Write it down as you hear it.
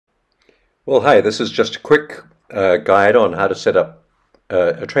Well, hi, this is just a quick guide on how to set up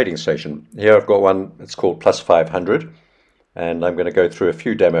a trading station. Here I've got one, it's called Plus 500, and I'm going to go through a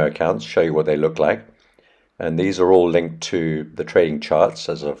few demo accounts, show you what they look like. And these are all linked to the trading charts,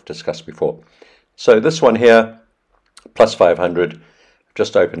 as I've discussed before. So this one here, Plus 500, I've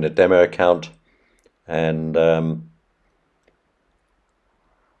just opened a demo account, and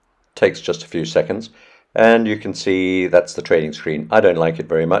takes just a few seconds. And you can see that's the trading screen. I don't like it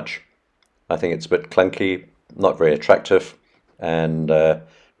very much. I think it's a bit clunky, not very attractive, and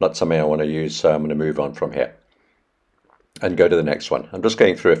not something I want to use, so I'm going to move on from here and go to the next one. I'm just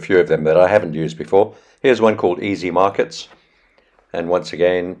going through a few of them that I haven't used before. Here's one called Easy Markets, and once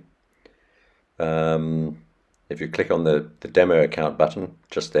again, if you click on the demo account button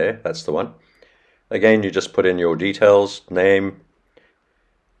just there, that's the one. Again, you just put in your details, name,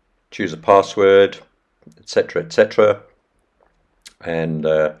 choose a password, etc., etc., and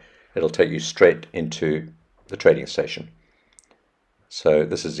it'll take you straight into the trading station. So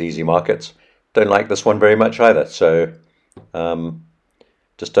this is Easy Markets. Don't like this one very much either, so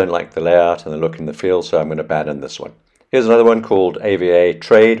just don't like the layout and the look and the feel, so I'm going to abandon this one. Here's another one called AVA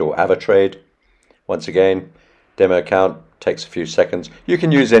Trade or Ava Trade. Once again, demo account, takes a few seconds. You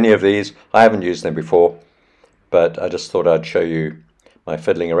can use any of these. I haven't used them before, but I just thought I'd show you my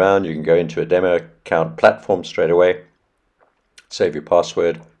fiddling around. You can go into a demo account platform straight away, save your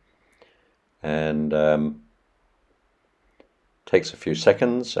password, and takes a few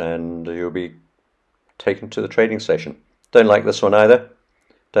seconds and you'll be taken to the trading station. Don't like this one either.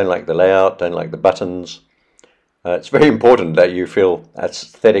 Don't like the layout, don't like the buttons. It's very important that you feel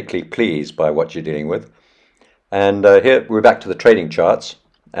aesthetically pleased by what you're dealing with. And here we're back to the trading charts,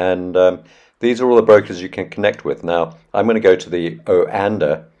 and these are all the brokers you can connect with. Now I'm going to go to the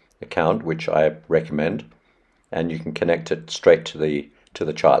Oanda account, which I recommend, and you can connect it straight to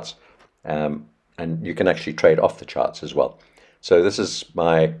the charts. And you can actually trade off the charts as well. So this is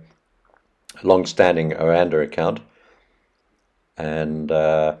my long-standing Oanda account, and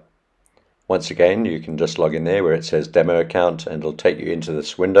once again you can just log in there where it says demo account, and it'll take you into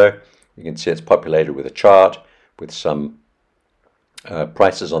this window. You can see it's populated with a chart with some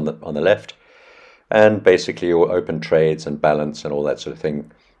prices on the left, and basically your open trades and balance and all that sort of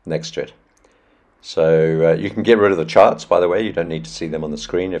thing next to it. So you can get rid of the charts, by the way. You don't need to see them on the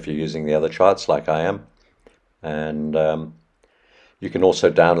screen if you're using the other charts like I am. And you can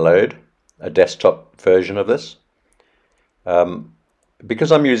also download a desktop version of this.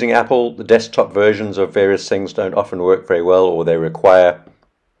 Because I'm using Apple, the desktop versions of various things don't often work very well, or they require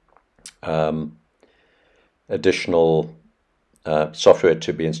additional software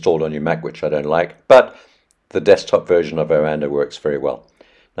to be installed on your Mac, which I don't like. But the desktop version of Oanda works very well.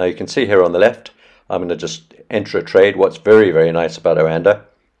 Now you can see here on the left, I'm going to just enter a trade. What's very, very nice about Oanda,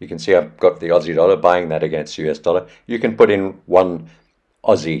 you can see I've got the Aussie dollar, buying that against US dollar. You can put in 1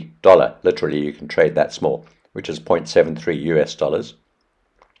 Aussie dollar, literally you can trade that small, which is 0.73 US dollars,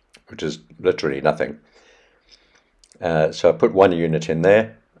 which is literally nothing. So I put 1 unit in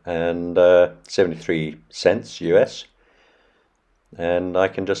there, and 73 cents US, and I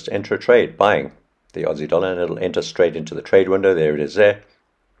can just enter a trade buying the Aussie dollar, and it'll enter straight into the trade window. There it is there.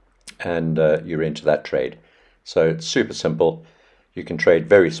 And you're into that trade. So it's super simple. You can trade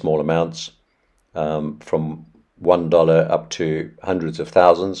very small amounts, from $1 up to hundreds of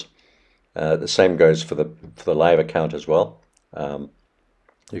thousands. The same goes for the live account as well.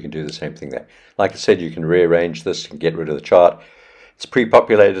 You can do the same thing there. Like I said, you can rearrange this and get rid of the chart. It's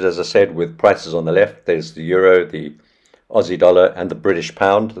pre-populated, as I said, with prices on the left. There's the euro, the Aussie dollar, and the British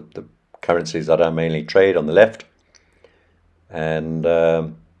pound, the currencies that I mainly trade, on the left.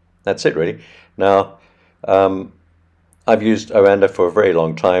 And that's it really. Now I've used Oanda for a very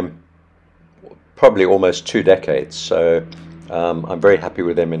long time, probably almost 2 decades, so I'm very happy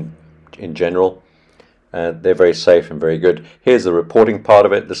with them in general. They're very safe and very good. Here's the reporting part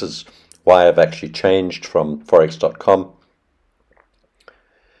of it. This is why I've actually changed from Forex.com.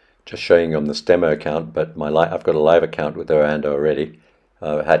 Just showing you on this demo account, but I've got a live account with Oanda already.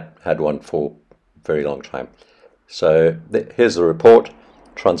 Had one for a very long time. So here's the report.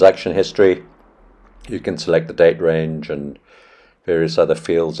 Transaction history. You can select the date range and various other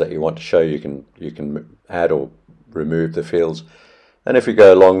fields that you want to show. You can add or remove the fields, and if you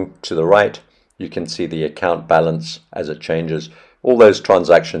go along to the right, you can see the account balance as it changes. All those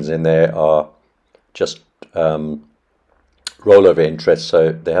transactions in there are just rollover interest,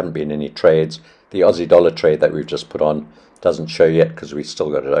 so there haven't been any trades. The Aussie dollar trade that we've just put on doesn't show yet because we've still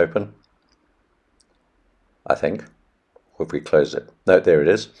got it open, I think. If we close it, no, there it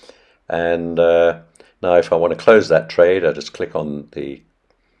is. And now if I want to close that trade, I just click on the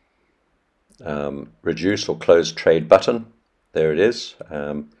reduce or close trade button. There it is,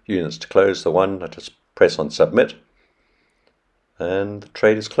 units to close, the one. I just press on submit and the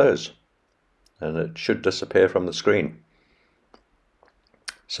trade is closed and it should disappear from the screen.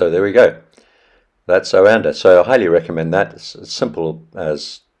 So there we go. That's Oranda. So I highly recommend that. It's as simple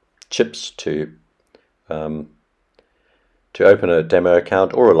as chips to open a demo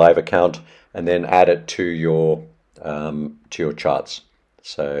account or a live account and then add it to your charts.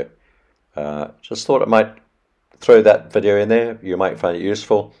 So just thought I might throw that video in there. You might find it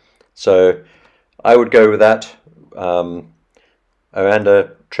useful. So I would go with that.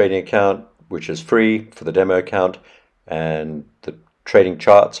 Oranda trading account, which is free for the demo account, and the trading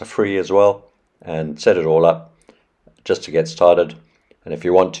charts are free as well, and set it all up just to get started. And if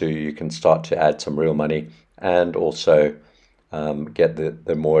you want to, you can start to add some real money and also get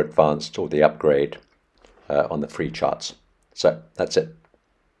the more advanced or the upgrade on the free charts. So that's it.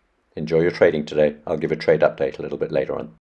 Enjoy your trading today. I'll give a trade update a little bit later on.